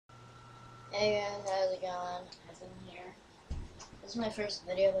Hey guys, how's it going? I've been here. This is my first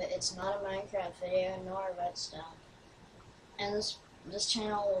video, but it's not a Minecraft video nor a redstone. And this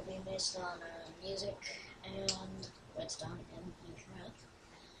channel will be based on music and redstone and Minecraft.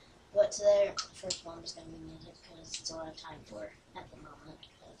 But today, first one is going to be music because it's a lot of time for at the moment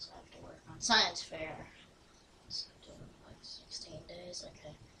because I have to work on science fair. It's doing like 16 days.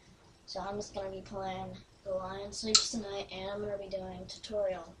 Okay. So I'm just going to be playing The Lion Sleeps Tonight, and I'm going to be doing a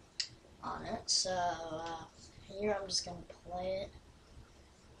tutorial on it. So here I'm just going to play it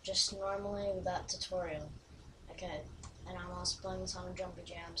just normally without tutorial. Okay. And I'm also playing this on a Jumper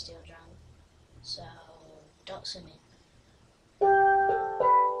Jam steel drum. So don't sue me.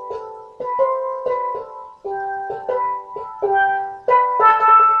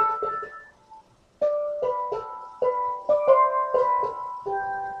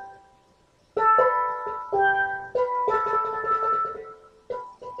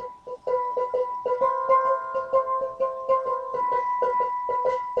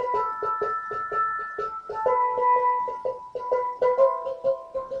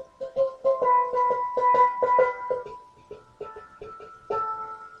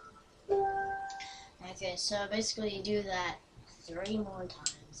 Okay, so basically you do that 3 more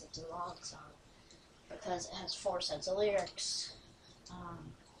times. It's a long song because it has 4 sets of lyrics.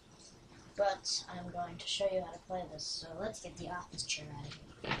 But I'm going to show you how to play this. So let's get the office chair out of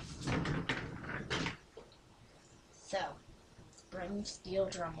here. So, bring the steel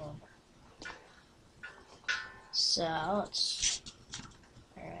drum over. So,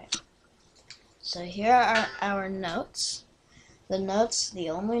 alright. So here are our notes. The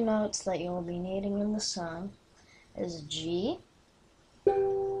only notes that you will be needing in the song is G,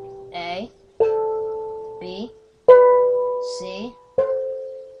 A, B, C,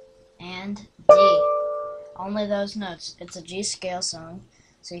 and D. Only those notes. It's a G scale song,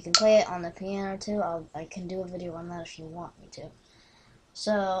 so you can play it on the piano too. I can do a video on that if you want me to.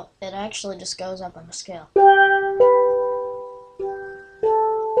 So it actually just goes up on the scale.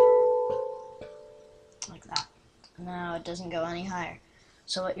 Like that. Now it doesn't go any higher.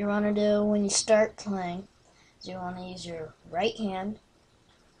 So what you want to do when you start playing is you want to use your right hand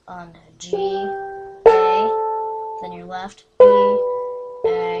on G, A, then your left, B,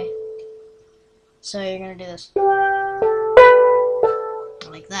 A. So you're going to do this.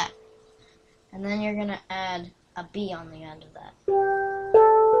 Like that. And then you're going to add a B on the end of that.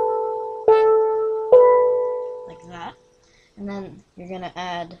 Like that. And then you're going to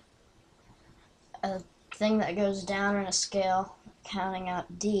add a thing that goes down in a scale, counting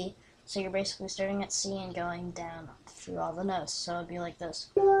out D. So you're basically starting at C and going down through all the notes. So it'd be like this.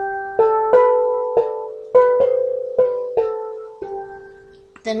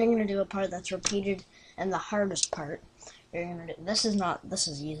 Then you're going to do a part that's repeated, and the hardest part, you're going to do, this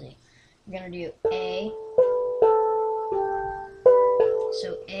is easy. You're going to do A,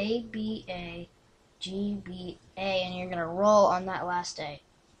 so A, B, A, G, B, A, and you're going to roll on that last A.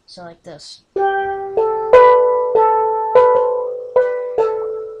 So like this.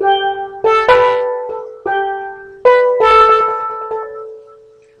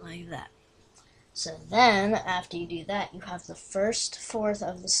 Like that. So then, after you do that, you have the first fourth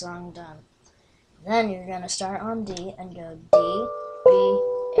of the song done. Then you're going to start on D and go D, B,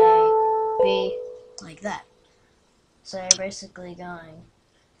 A, B, like that. So you're basically going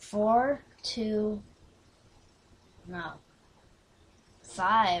 4, 2, no,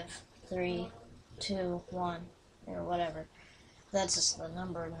 5, 3, 2, 1, or whatever. That's just the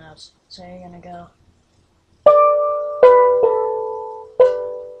number of notes. So you're going to go.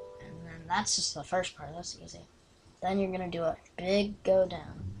 That's just the first part, that's easy. Then you're going to do a big go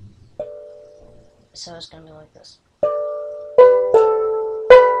down. So it's going to be like this.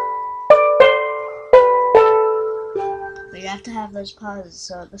 But you have to have those pauses,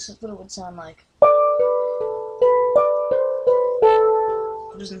 so this is what it would sound like.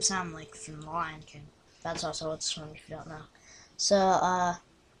 It doesn't sound like from The Lion King. That's also what's from, if you don't know. So,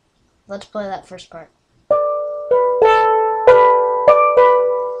 let's play that first part.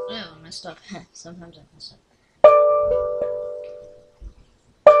 Oh, I messed up. Sometimes I mess up.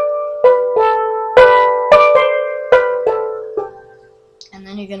 And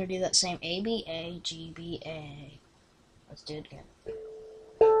then you're going to do that same A, B, A, G, B, A. Let's do it again.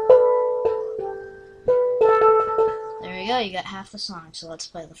 There we go, you got half the song, so let's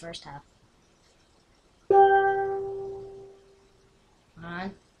play the first half.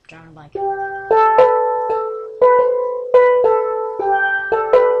 On, drum and blanket.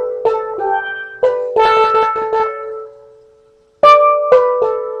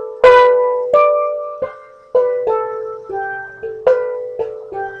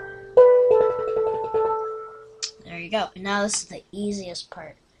 go. And now this is the easiest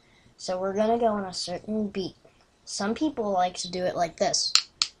part. So we're going to go on a certain beat. Some people like to do it like this.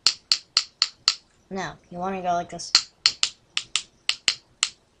 No, you want to go like this.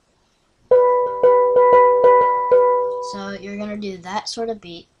 So you're going to do that sort of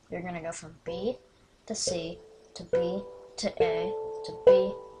beat. You're going to go from B to C to B to A to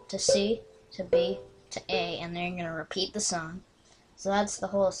B to C to B to A, and then you're going to repeat the song. So that's the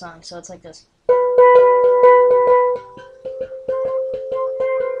whole song. So it's like this.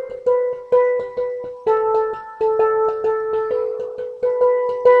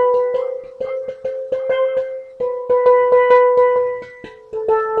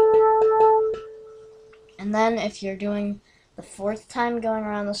 And then if you're doing the fourth time going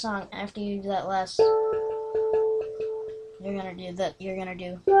around the song, after you do that last, you're gonna do that. You're gonna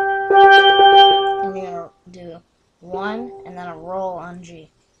do, and you're gonna do 1 and then a roll on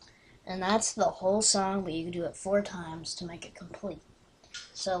G, and that's the whole song. But you can do it 4 times to make it complete.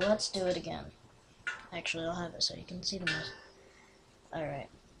 So let's do it again. Actually, I'll have it so you can see the notes. All right.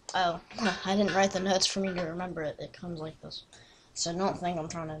 Oh, I didn't write the notes for me to remember it. It comes like this. So don't think I'm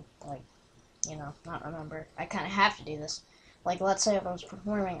trying to not remember. I kind of have to do this. Like, let's say if I was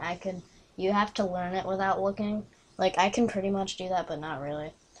performing, you have to learn it without looking. Like, I can pretty much do that, but not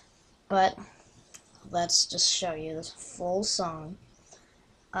really. But let's just show you this full song.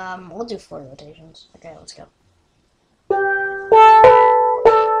 We'll do 4 rotations. Okay, let's go.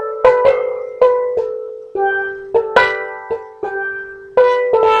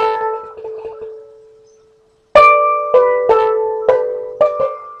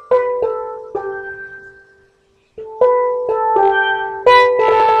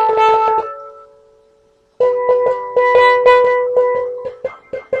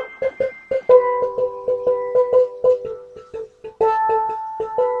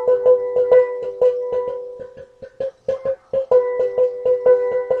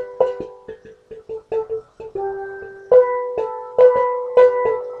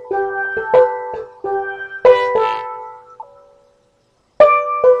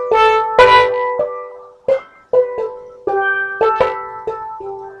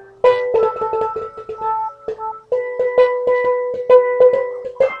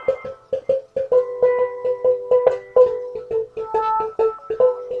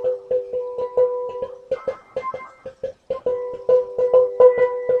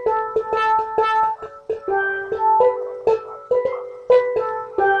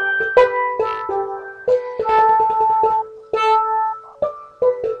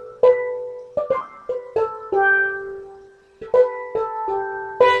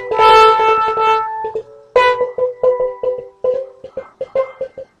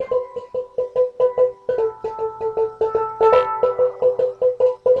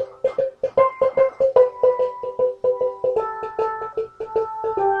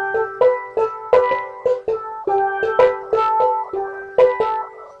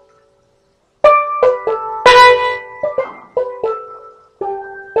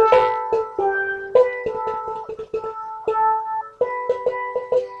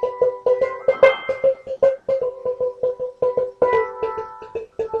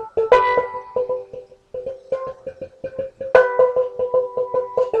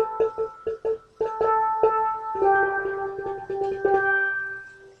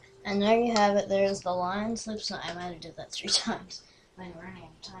 And there you have it. There's the Lion Sleeps Tonight. I might have did that 3 times. I'm running out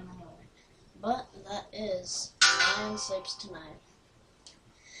of time anyway. But that is Lion Sleeps Tonight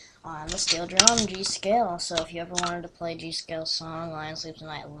on the steel drum G scale. So if you ever wanted to play G scale song, Lion Sleeps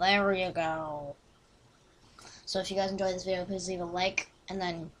Tonight, there you go. So if you guys enjoyed this video, please leave a like and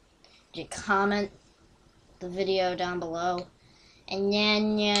then comment the video down below. And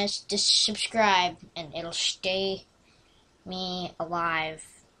then just subscribe and it'll stay me alive.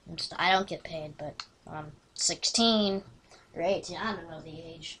 I don't get paid, but I'm 16 or 18. I don't know the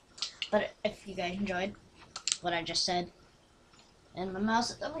age. But if you guys enjoyed what I just said, and my mouse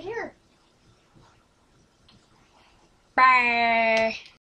is over here. Bye.